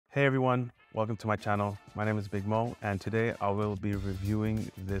Hey everyone, welcome to my channel. My name is Big Moe, and today I will be reviewing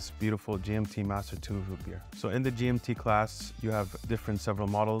this beautiful GMT-Master II root beer. So in the GMT class, you have several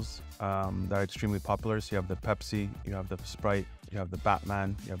models that are extremely popular. So you have the Pepsi, you have the Sprite, you have the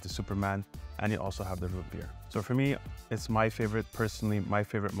Batman, you have the Superman, and you also have the root beer. So for me, it's my favorite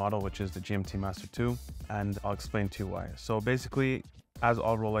model, which is the GMT-Master II, and I'll explain to you why. So basically, as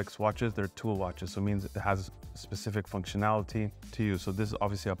all Rolex watches, they're tool watches, so it means it has specific functionality to use. So this is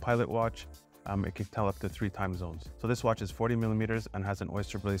obviously a pilot watch. It can tell up to 3 time zones. So this watch is 40 millimeters and has an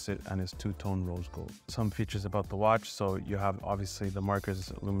oyster bracelet and is 2-tone rose gold. Some features about the watch. So you have obviously the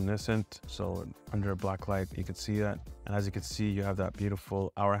markers luminescent. So under a black light, you can see that. And as you can see, you have that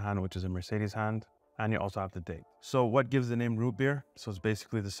beautiful hour hand, which is a Mercedes hand. And you also have the date. So what gives the name root beer? So it's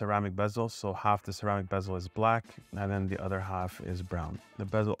basically the ceramic bezel. So half the ceramic bezel is black and then the other half is brown. The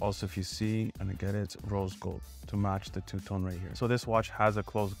bezel also, if you see, and again, it's rose gold to match the 2-tone right here. So this watch has a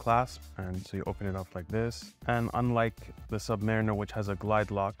closed clasp, and so you open it up like this. And unlike the Submariner, which has a glide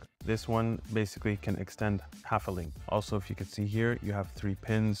lock, this one basically can extend half a length. Also, if you can see here, you have 3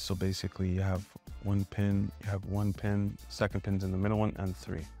 pins. So basically you have one pin, you have 1 pin, second pin's in the middle one, and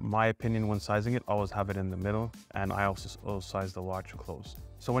 3. My opinion when sizing it, always have it in the middle, and I also size the watch closed.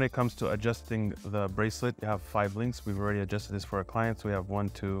 So when it comes to adjusting the bracelet, you have 5 links. We've already adjusted this for our clients. So we have 1,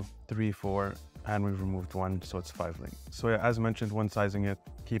 2, 3, 4, and we've removed 1, so it's 5 links. So yeah, as mentioned, when sizing it,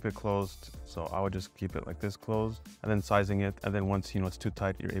 keep it closed. So I would just keep it like this closed, and then sizing it, and then once it's too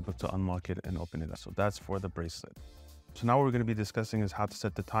tight, you're able to unlock it and open it up. So that's for the bracelet. So now what we're going to be discussing is how to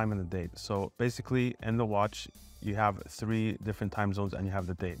set the time and the date. So basically in the watch, you have 3 different time zones and you have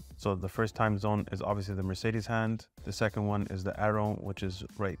the date. So the first time zone is obviously the Mercedes hand. The second one is the arrow, which is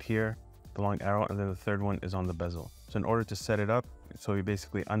right here, the long arrow. And then the third one is on the bezel. So in order to set it up, so you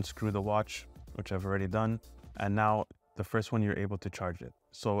basically unscrew the watch, which I've already done. And now the first one, you're able to charge it.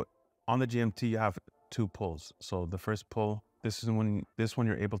 So on the GMT, you have 2 pulls. So the first pull, this one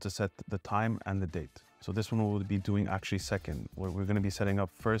you're able to set the time and the date. So this one will be doing actually second. What we're going to be setting up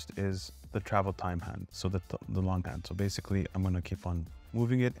first is the travel time hand, so the long hand. So basically, I'm going to keep on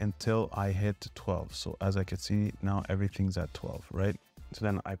moving it until I hit 12. So as I can see, now everything's at 12, right? So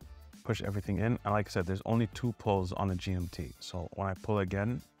then I push everything in. And like I said, there's only 2 pulls on the GMT. So when I pull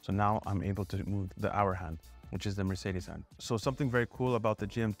again, so now I'm able to move the hour hand, which is the Mercedes hand. So something very cool about the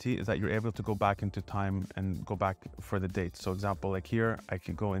GMT is that you're able to go back into time and go back for the date. So example, like here, I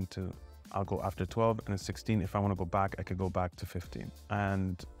could go into, I'll go after 12 and it's 16. If I want to go back, I could go back to 15.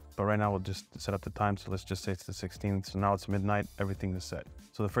 But right now we'll just set up the time. So let's just say it's the 16th. So now it's midnight, everything is set.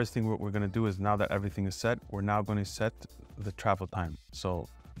 So the first thing we're going to do is, now that everything is set, we're now going to set the travel time. So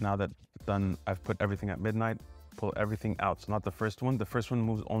now that done, I've put everything at midnight, pull everything out. So not the first one. The first one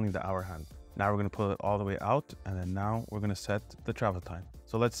moves only the hour hand. Now we're going to pull it all the way out. And then now we're going to set the travel time.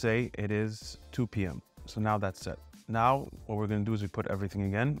 So let's say it is 2 p.m. So now that's set. Now, what we're going to do is we put everything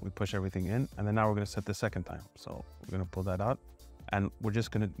again, we push everything in, and then now we're going to set the second time. So we're going to pull that out, and we're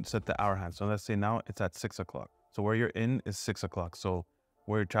just going to set the hour hand. So let's say now it's at 6 o'clock. So where you're in is 6 o'clock. So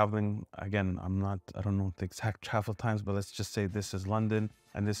where you're traveling, again, I don't know the exact travel times, but let's just say this is London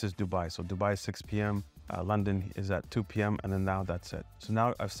and this is Dubai. So Dubai is 6 p.m., London is at 2 p.m. and then now that's it. So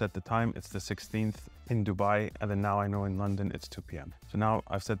now I've set the time, it's the 16th in Dubai, and then now I know in London it's 2 p.m. So now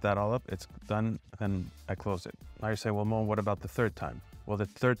I've set that all up, it's done, then I close it. Now you're saying, well, Mo, what about the third time? Well, the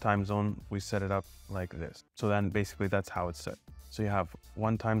third time zone, we set it up like this. So then basically that's how it's set. So you have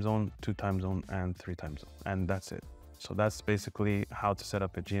 1 time zone, 2 time zone, and 3 time zone, and that's it. So that's basically how to set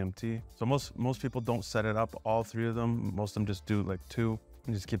up a GMT. So most people don't set it up, all 3 of them. Most of them just do like 2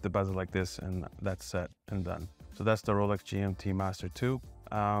 and just keep the bezel like this, and that's set and done. So that's the Rolex GMT-Master II.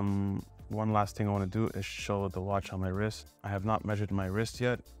 One last thing I want to do is show the watch on my wrist. I have not measured my wrist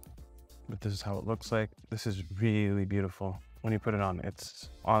yet, but this is how it looks like. This is really beautiful. When you put it on, it's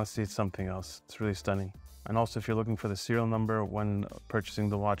honestly, it's something else. It's really stunning. And also, if you're looking for the serial number when purchasing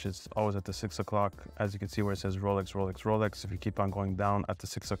the watch, it's always at the 6 o'clock. As you can see where it says Rolex, Rolex, Rolex. If you keep on going down at the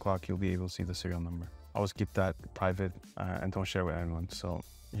 6 o'clock, you'll be able to see the serial number. Always keep that private and don't share with anyone. So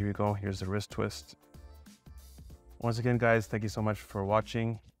here we go. Here's the wrist twist. Once again, guys, thank you so much for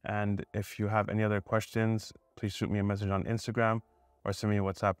watching. And if you have any other questions, please shoot me a message on Instagram or send me a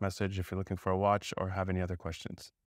WhatsApp message if you're looking for a watch or have any other questions.